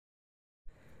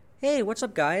Hey, what's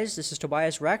up, guys? This is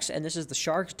Tobias Rex, and this is the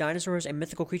Sharks, Dinosaurs, and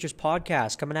Mythical Creatures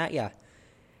podcast coming at ya.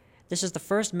 This is the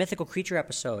first mythical creature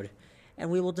episode, and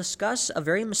we will discuss a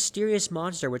very mysterious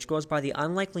monster which goes by the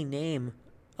unlikely name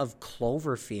of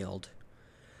Cloverfield.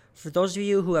 For those of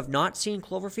you who have not seen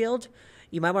Cloverfield,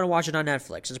 you might want to watch it on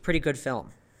Netflix. It's a pretty good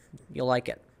film. You'll like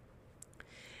it.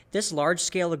 This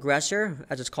large-scale aggressor,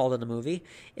 as it's called in the movie,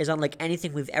 is unlike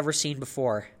anything we've ever seen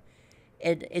before.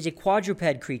 It is a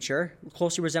quadruped creature,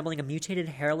 closely resembling a mutated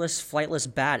hairless,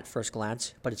 flightless bat at first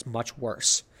glance, but it's much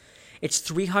worse. It's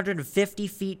 350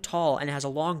 feet tall and has a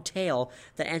long tail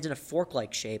that ends in a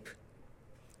fork-like shape.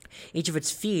 Each of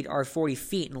its feet are 40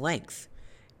 feet in length.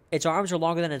 Its arms are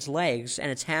longer than its legs,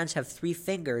 and its hands have 3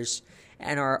 fingers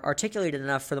and are articulated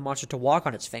enough for the monster to walk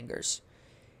on its fingers.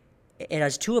 It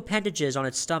has 2 appendages on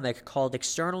its stomach called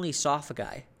external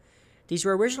esophagi. These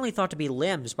were originally thought to be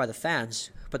limbs by the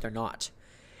fans, but they're not.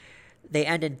 They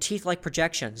end in teeth-like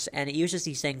projections, and it uses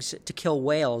these things to kill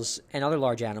whales and other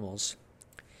large animals.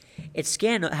 Its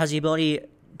skin has the ability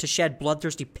to shed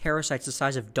bloodthirsty parasites the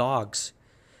size of dogs.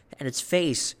 And its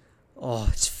face,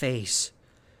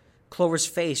 Clover's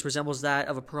face resembles that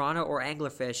of a piranha or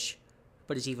anglerfish,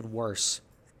 but is even worse.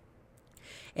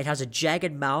 It has a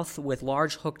jagged mouth with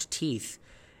large hooked teeth,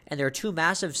 and there are 2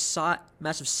 massive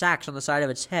sacs on the side of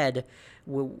its head,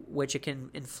 which it can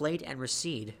inflate and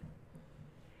recede.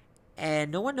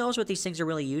 And no one knows what these things are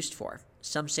really used for.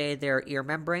 Some say they're ear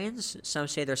membranes, some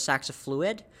say they're sacs of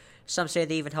fluid, some say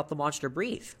they even help the monster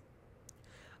breathe.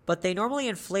 But they normally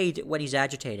inflate when he's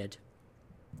agitated.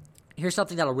 Here's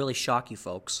something that'll really shock you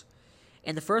folks.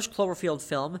 In the first Cloverfield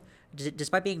film,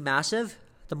 despite being massive,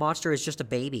 the monster is just a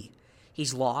baby.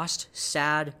 He's lost,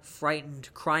 sad,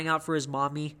 frightened, crying out for his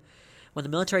mommy. When the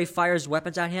military fires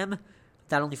weapons at him,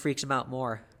 that only freaks him out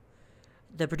more.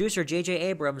 The producer, J.J.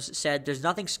 Abrams, said there's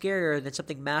nothing scarier than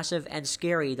something massive and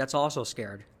scary that's also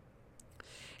scared.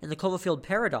 In the Cloverfield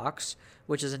Paradox,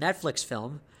 which is a Netflix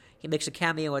film, he makes a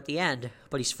cameo at the end,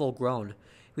 but he's full grown,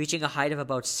 reaching a height of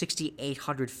about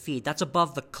 6,800 feet. That's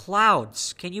above the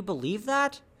clouds. Can you believe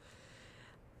that?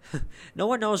 No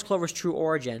one knows Clover's true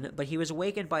origin, but he was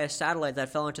awakened by a satellite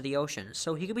that fell into the ocean,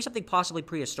 so he could be something possibly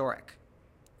prehistoric.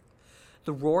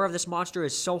 The roar of this monster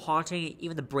is so haunting,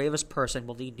 even the bravest person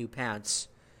will need new pants.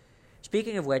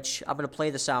 Speaking of which, I'm going to play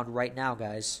the sound right now,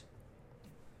 guys.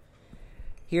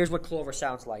 Here's what Clover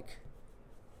sounds like.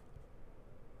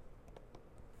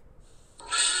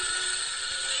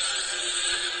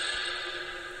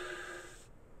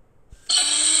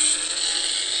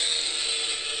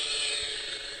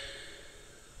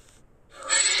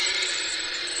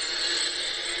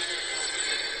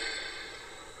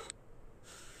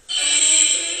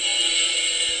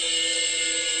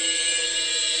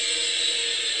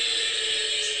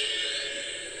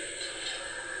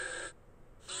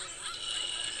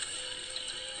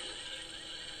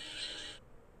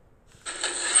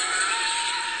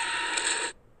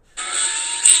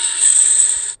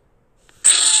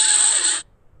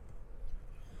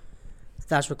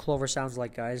 That's what Clover sounds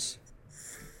like, guys.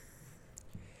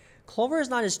 Clover is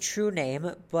not his true name,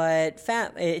 but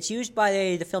it's used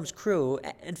by the film's crew,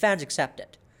 and fans accept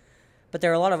it. But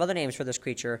there are a lot of other names for this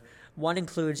creature. One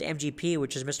includes MGP,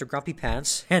 which is Mr. Grumpy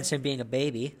Pants, hence him being a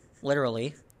baby,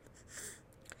 literally.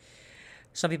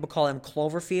 Some people call him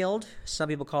Cloverfield. Some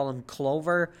people call him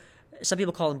Clover. Some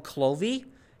people call him Clovey,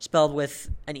 spelled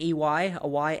with an EY, a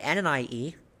Y, and an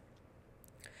IE.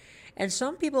 And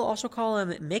some people also call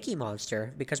him Mickey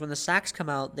Monster, because when the sacs come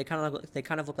out, they kind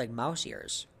of look like mouse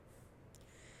ears.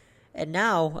 And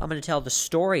now I'm going to tell the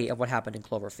story of what happened in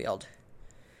Cloverfield.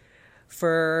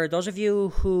 For those of you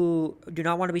who do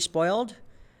not want to be spoiled,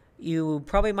 you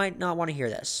probably might not want to hear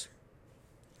this.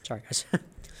 Sorry, guys.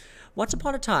 Once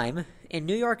upon a time, in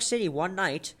New York City one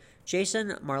night,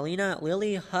 Jason, Marlena,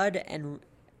 Lily, Hud, and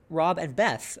Rob and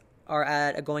Beth are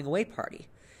at a going-away party.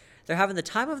 They're having the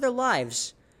time of their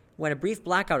lives when a brief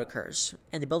blackout occurs,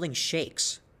 and the building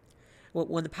shakes.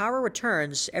 When the power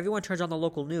returns, everyone turns on the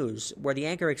local news, where the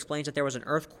anchor explains that there was an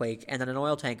earthquake and that an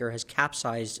oil tanker has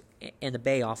capsized in the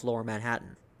bay off Lower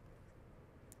Manhattan.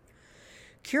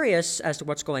 Curious as to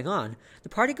what's going on, the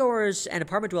partygoers and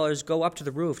apartment dwellers go up to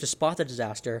the roof to spot the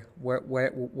disaster, where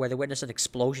they witness an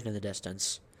explosion in the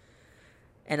distance.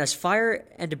 And as fire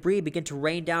and debris begin to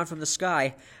rain down from the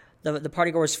sky, the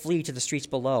partygoers flee to the streets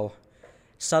below.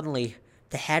 Suddenly,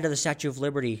 the head of the Statue of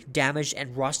Liberty, damaged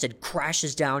and rusted,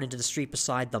 crashes down into the street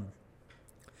beside them.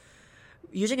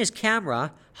 Using his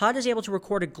camera, Hud is able to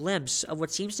record a glimpse of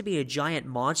what seems to be a giant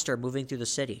monster moving through the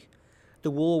city.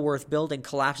 The Woolworth building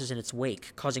collapses in its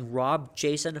wake, causing Rob,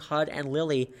 Jason, Hud, and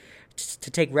Lily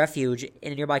to take refuge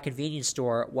in a nearby convenience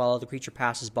store while the creature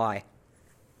passes by.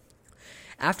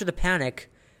 After the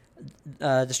panic,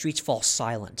 the streets fall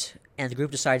silent, and the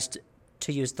group decides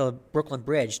to use the Brooklyn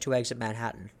Bridge to exit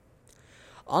Manhattan.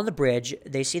 On the bridge,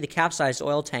 they see the capsized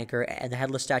oil tanker and the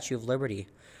headless Statue of Liberty.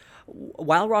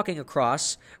 While walking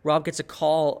across, Rob gets a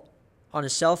call on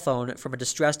his cell phone from a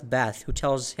distressed Beth, who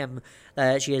tells him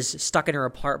that she is stuck in her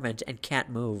apartment and can't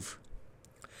move.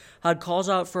 HUD calls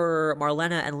out for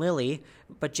Marlena and Lily,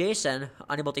 but Jason,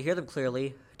 unable to hear them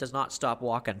clearly, does not stop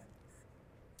walking.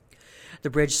 The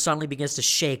bridge suddenly begins to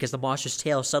shake as the monster's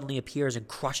tail suddenly appears and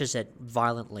crushes it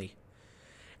violently.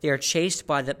 They are chased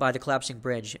by the collapsing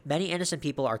bridge. Many innocent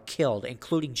people are killed,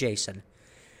 including Jason.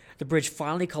 The bridge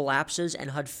finally collapses,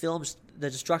 and HUD films the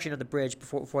destruction of the bridge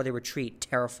before they retreat,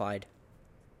 terrified.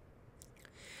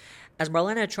 As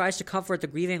Marlena tries to comfort the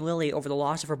grieving Lily over the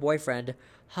loss of her boyfriend,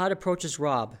 HUD approaches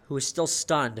Rob, who is still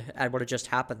stunned at what had just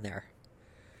happened there.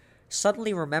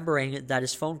 Suddenly remembering that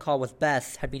his phone call with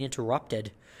Beth had been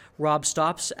interrupted, Rob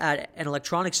stops at an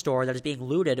electronics store that is being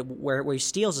looted, where he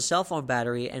steals a cell phone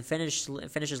battery and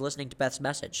finishes listening to Beth's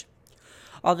message.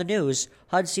 On the news,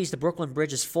 HUD sees the Brooklyn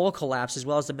Bridge's full collapse, as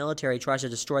well as the military tries to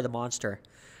destroy the monster.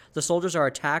 The soldiers are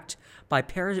attacked by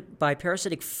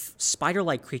parasitic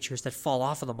spider-like creatures that fall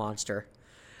off of the monster.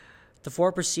 The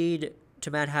four proceed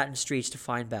to Manhattan streets to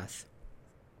find Beth.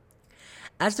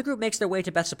 As the group makes their way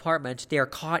to Beth's apartment, they are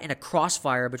caught in a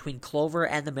crossfire between Clover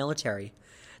and the military.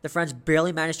 The friends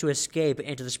barely manage to escape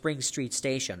into the Spring Street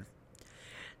station.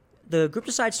 The group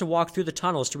decides to walk through the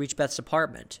tunnels to reach Beth's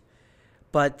apartment,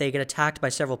 but they get attacked by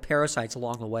several parasites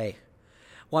along the way.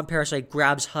 One parasite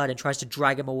grabs HUD and tries to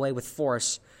drag him away with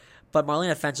force, but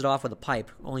Marlena fends it off with a pipe,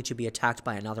 only to be attacked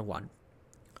by another one.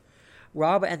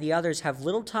 Rob and the others have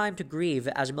little time to grieve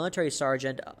as a military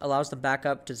sergeant allows them back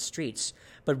up to the streets,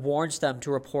 but warns them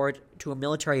to report to a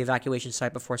military evacuation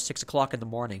site before 6 o'clock in the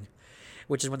morning,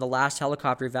 which is when the last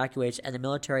helicopter evacuates, and the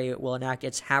military will enact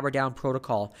its Hammer Down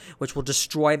protocol, which will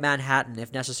destroy Manhattan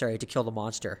if necessary to kill the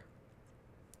monster.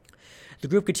 The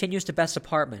group continues to Beth's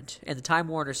apartment in the Time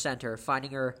Warner Center,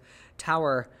 finding her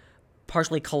tower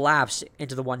partially collapsed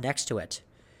into the one next to it.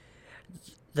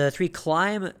 The three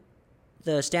climb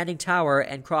the standing tower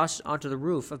and cross onto the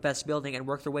roof of Beth's building and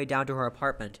work their way down to her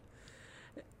apartment.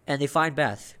 And they find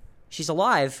Beth. She's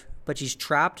alive, but she's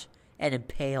trapped and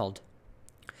impaled.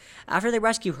 After they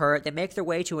rescue her, they make their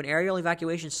way to an aerial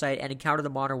evacuation site and encounter the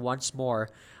monster once more,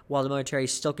 while the military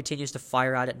still continues to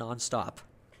fire at it nonstop.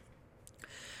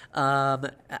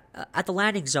 At the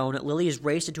landing zone, Lily is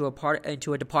raced into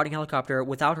a departing helicopter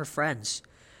without her friends.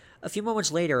 A few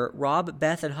moments later, Rob,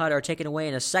 Beth, and HUD are taken away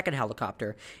in a second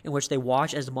helicopter, in which they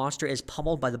watch as the monster is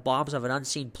pummeled by the bombs of an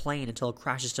unseen plane until it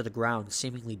crashes to the ground,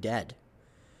 seemingly dead.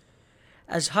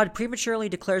 As HUD prematurely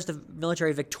declares the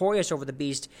military victorious over the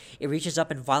beast, it reaches up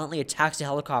and violently attacks the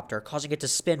helicopter, causing it to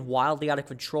spin wildly out of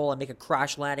control and make a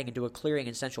crash landing into a clearing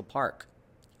in Central Park.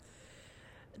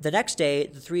 The next day,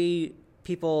 the three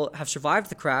people have survived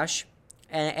the crash,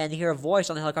 and they hear a voice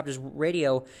on the helicopter's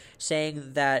radio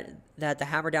saying that the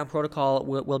Hammer Down protocol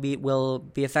will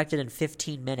be effected in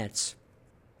 15 minutes,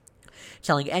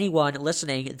 telling anyone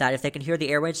listening that if they can hear the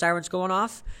air raid sirens going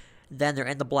off, then they're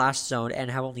in the blast zone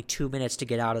and have only 2 minutes to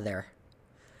get out of there.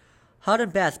 HUD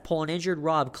and Beth pull an injured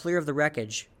Rob clear of the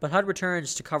wreckage, but HUD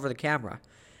returns to cover the camera,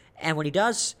 and when he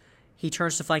does, he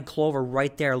turns to find Clover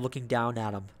right there looking down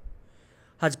at him.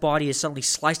 HUD's body is suddenly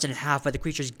sliced in half by the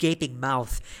creature's gaping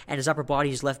mouth, and his upper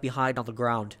body is left behind on the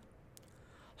ground.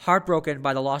 Heartbroken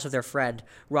by the loss of their friend,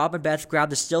 Rob and Beth grab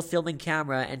the still filming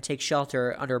camera and take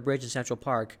shelter under a bridge in Central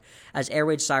Park, as air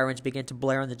raid sirens begin to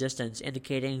blare in the distance,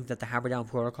 indicating that the Hammer Down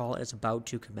protocol is about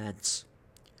to commence.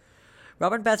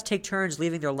 Rob and Beth take turns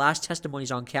leaving their last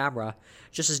testimonies on camera,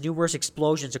 just as numerous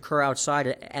explosions occur outside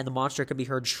and the monster can be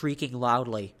heard shrieking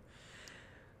loudly.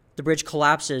 The bridge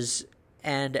collapses,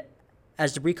 and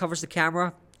as debris covers the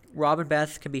camera, Rob and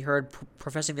Beth can be heard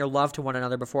professing their love to one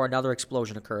another before another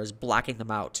explosion occurs, blacking them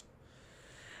out.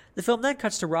 The film then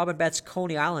cuts to Rob and Beth's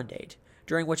Coney Island date,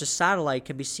 during which a satellite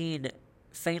can be seen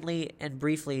faintly and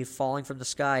briefly falling from the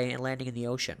sky and landing in the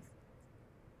ocean.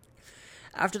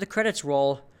 After the credits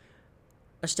roll,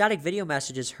 a static video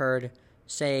message is heard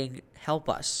saying, "Help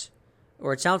us,"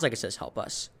 or it sounds like it says, "Help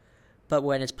us," but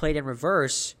when it's played in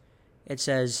reverse, it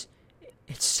says,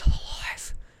 "It's still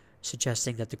alive,"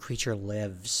 suggesting that the creature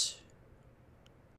lives.